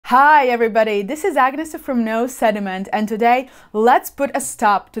Hi everybody, this is Agnes from Sediment, and today let's put a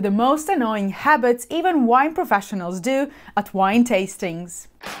stop to the most annoying habits even wine professionals do at wine tastings.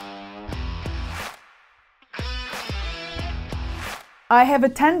 I have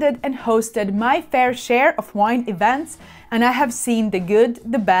attended and hosted my fair share of wine events, and I have seen the good,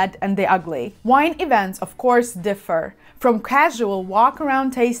 the bad and the ugly. Wine events of course differ, from casual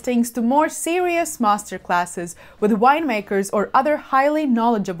walk-around tastings to more serious masterclasses with winemakers or other highly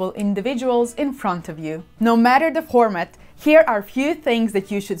knowledgeable individuals in front of you. No matter the format, here are a few things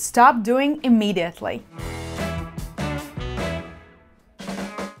that you should stop doing immediately.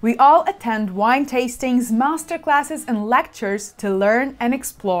 We all attend wine tastings, masterclasses and lectures to learn and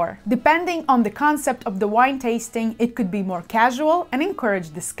explore. Depending on the concept of the wine tasting, it could be more casual and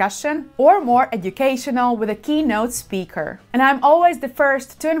encourage discussion, or more educational with a keynote speaker. And I'm always the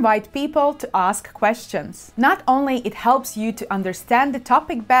first to invite people to ask questions. Not only it helps you to understand the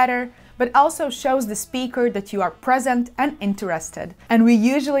topic better, but also shows the speaker that you are present and interested. And we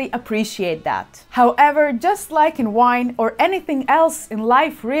usually appreciate that. However, just like in wine or anything else in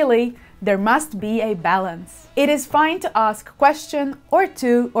life really, there must be a balance. It is fine to ask a question or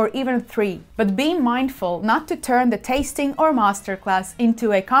two or even three, but be mindful not to turn the tasting or masterclass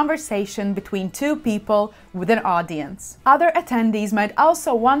into a conversation between two people with an audience. Other attendees might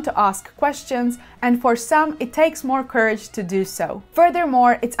also want to ask questions, and for some it takes more courage to do so.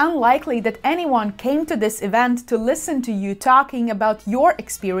 Furthermore, it's unlikely that anyone came to this event to listen to you talking about your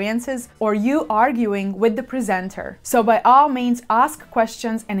experiences or you arguing with the presenter. So by all means ask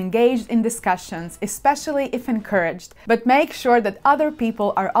questions and engage in discussions, especially if encouraged, but make sure that other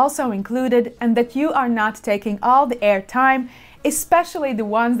people are also included and that you are not taking all the airtime, especially the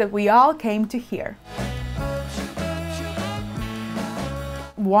ones that we all came to hear.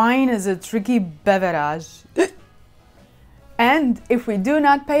 Wine is a tricky beverage. And if we do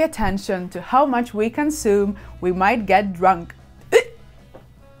not pay attention to how much we consume, we might get drunk.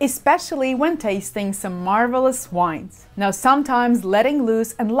 Especially when tasting some marvelous wines. Now, sometimes letting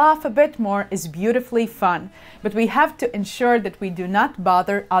loose and laugh a bit more is beautifully fun, but we have to ensure that we do not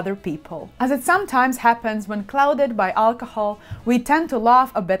bother other people. As it sometimes happens when clouded by alcohol, we tend to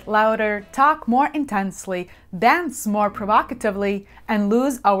laugh a bit louder, talk more intensely, dance more provocatively, and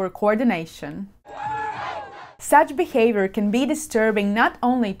lose our coordination. Such behavior can be disturbing not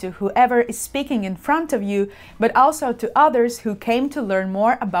only to whoever is speaking in front of you, but also to others who came to learn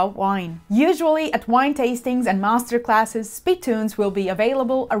more about wine. Usually at wine tastings and masterclasses, spittoons will be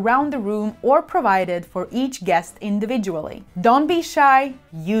available around the room or provided for each guest individually. Don't be shy,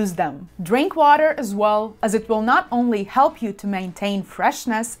 use them. Drink water as well, as it will not only help you to maintain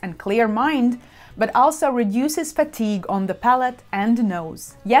freshness and clear mind, but also reduces fatigue on the palate and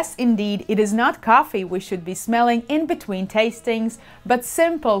nose. Yes, indeed, it is not coffee we should be smelling in between tastings, but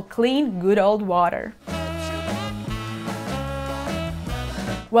simple, clean, good old water.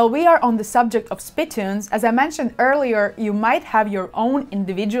 While we are on the subject of spittoons, as I mentioned earlier, you might have your own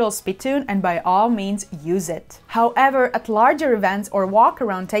individual spittoon and by all means use it. However, at larger events or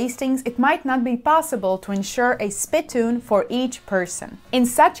walk-around tastings, it might not be possible to ensure a spittoon for each person. In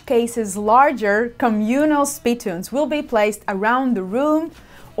such cases, larger communal spittoons will be placed around the room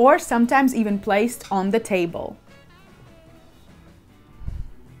or sometimes even placed on the table.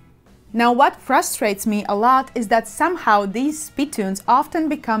 Now, what frustrates me a lot is that somehow these spittoons often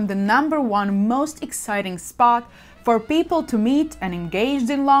become the #1 most exciting spot for people to meet and engage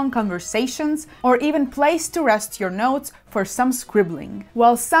in long conversations, or even place to rest your notes for some scribbling.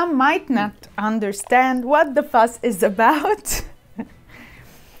 While some might not understand what the fuss is about,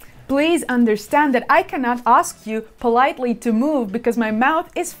 please understand that I cannot ask you politely to move because my mouth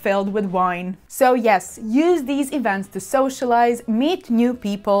is filled with wine. So yes, use these events to socialize, meet new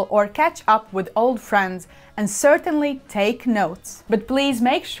people, or catch up with old friends, and certainly take notes. But please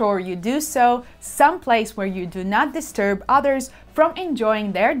make sure you do so someplace where you do not disturb others from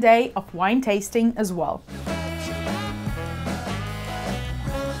enjoying their day of wine tasting as well.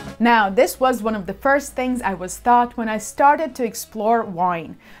 Now, this was one of the first things I was taught when I started to explore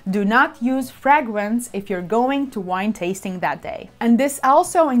wine. Do not use fragrance if you're going to wine tasting that day. And this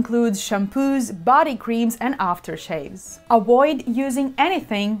also includes shampoos, body creams, and aftershaves. Avoid using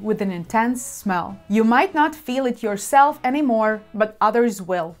anything with an intense smell. You might not feel it yourself anymore, but others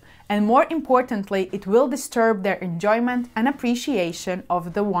will. and more importantly, it will disturb their enjoyment and appreciation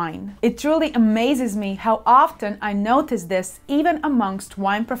of the wine. It truly amazes me how often I notice this even amongst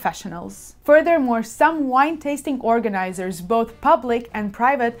wine professionals. Furthermore, some wine tasting organizers, both public and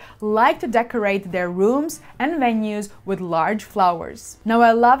private, like to decorate their rooms and venues with large flowers. Now,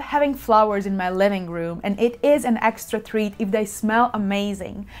 I love having flowers in my living room, and it is an extra treat if they smell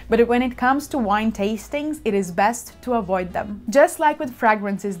amazing, but when it comes to wine tastings, it is best to avoid them. Just like with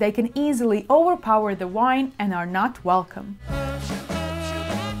fragrances, they can easily overpower the wine and are not welcome.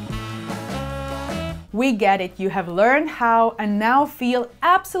 We get it, you have learned how and now feel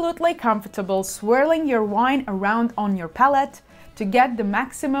absolutely comfortable swirling your wine around on your palate to get the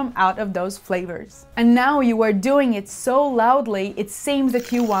maximum out of those flavors. And now you are doing it so loudly, it seems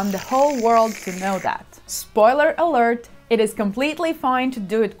that you want the whole world to know that. Spoiler alert, it is completely fine to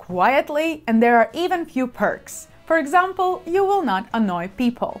do it quietly, and there are even few perks. For example, you will not annoy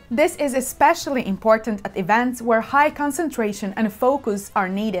people. This is especially important at events where high concentration and focus are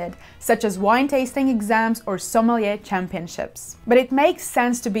needed, such as wine tasting exams or sommelier championships. But it makes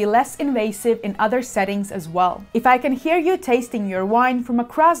sense to be less invasive in other settings as well. If I can hear you tasting your wine from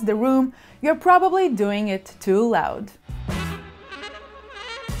across the room, you're probably doing it too loud.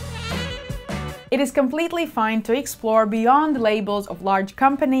 It is completely fine to explore beyond the labels of large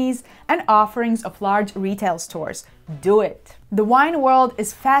companies and offerings of large retail stores. Do it! The wine world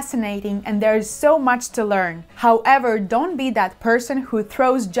is fascinating and there is so much to learn. However, don't be that person who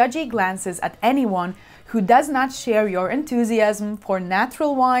throws judgy glances at anyone who does not share your enthusiasm for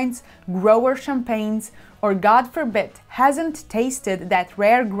natural wines, grower champagnes, or God forbid, hasn't tasted that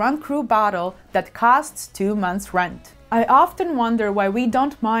rare Grand Cru bottle that costs 2 months' rent. I often wonder why we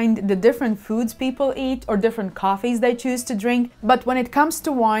don't mind the different foods people eat or different coffees they choose to drink, but when it comes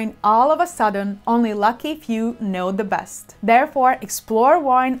to wine, all of a sudden, only lucky few know the best. Therefore, explore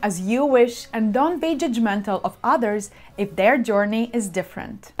wine as you wish and don't be judgmental of others if their journey is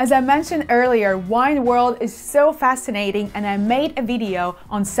different. As I mentioned earlier, wine world is so fascinating and I made a video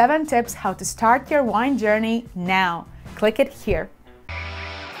on 7 tips how to start your wine journey now. Click it here.